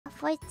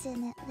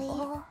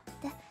unfortunately.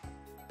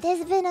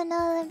 There's been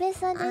another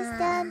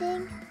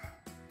misunderstanding.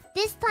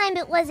 This time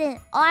it wasn't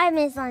our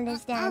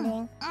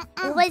misunderstanding.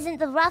 It wasn't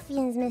the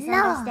ruffians'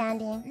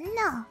 misunderstanding.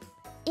 No.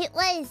 It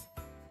was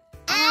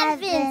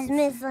Advent's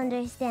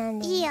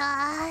misunderstanding.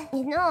 Yeah.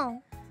 You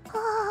know,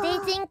 they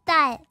think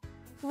that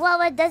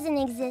Fuwawa doesn't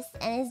exist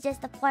and is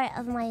just a part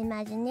of my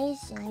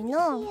imagination, you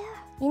know? Yeah.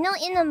 You know,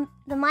 in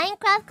the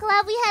Minecraft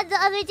collab we had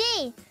the other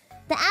day,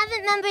 the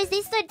Advent members,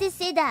 they started to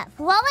say that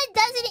Fuwawa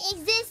doesn't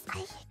exist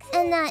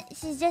and that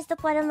she's just a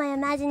part of my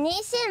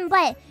imagination.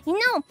 But, you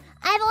know,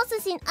 I've also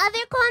seen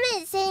other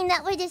comments saying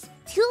that we're just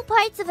two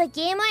parts of a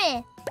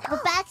gamer. The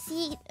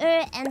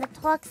backseater and the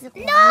toxic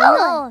one.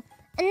 No!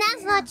 And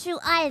that's not true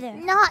either.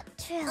 Not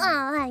true.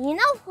 You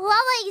know,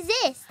 Fuwawa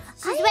exists.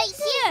 She's right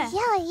here.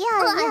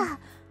 Yeah.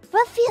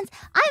 Ruffians,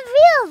 I'm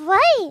real,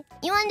 right?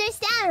 You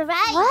understand,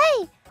 right?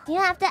 Right. You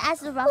have to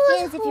ask the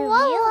ruffians if you're real.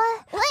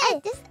 What?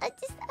 I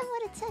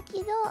want to check,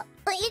 you know.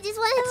 Oh, you just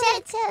want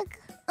to check.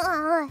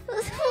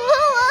 Who's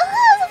Fuwawa?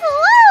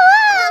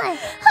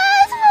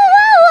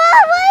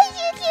 Why do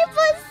you keep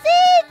on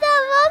saying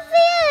that,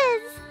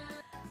 ruffians?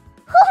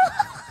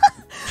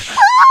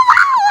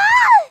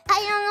 I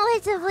don't know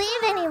what to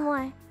believe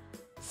anymore.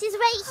 She's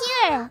right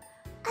here.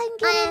 I'm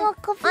getting all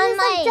confused.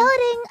 I'm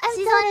doubting.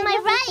 She's on my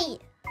right.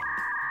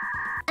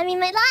 I mean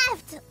my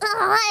left.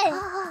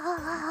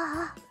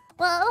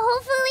 Well,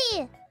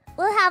 hopefully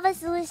we'll have a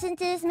solution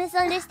to this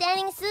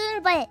misunderstanding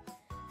soon. But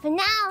for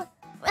now,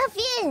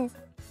 ruffians,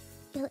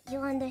 you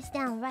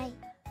understand, right?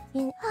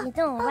 You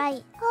don't,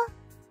 right?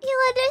 You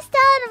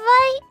understand,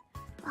 right?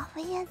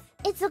 Ruffians.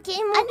 It's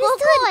okay,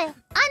 mococo.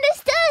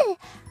 Understood.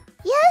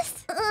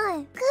 Yes.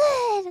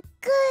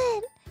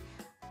 Good.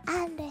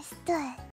 Understood.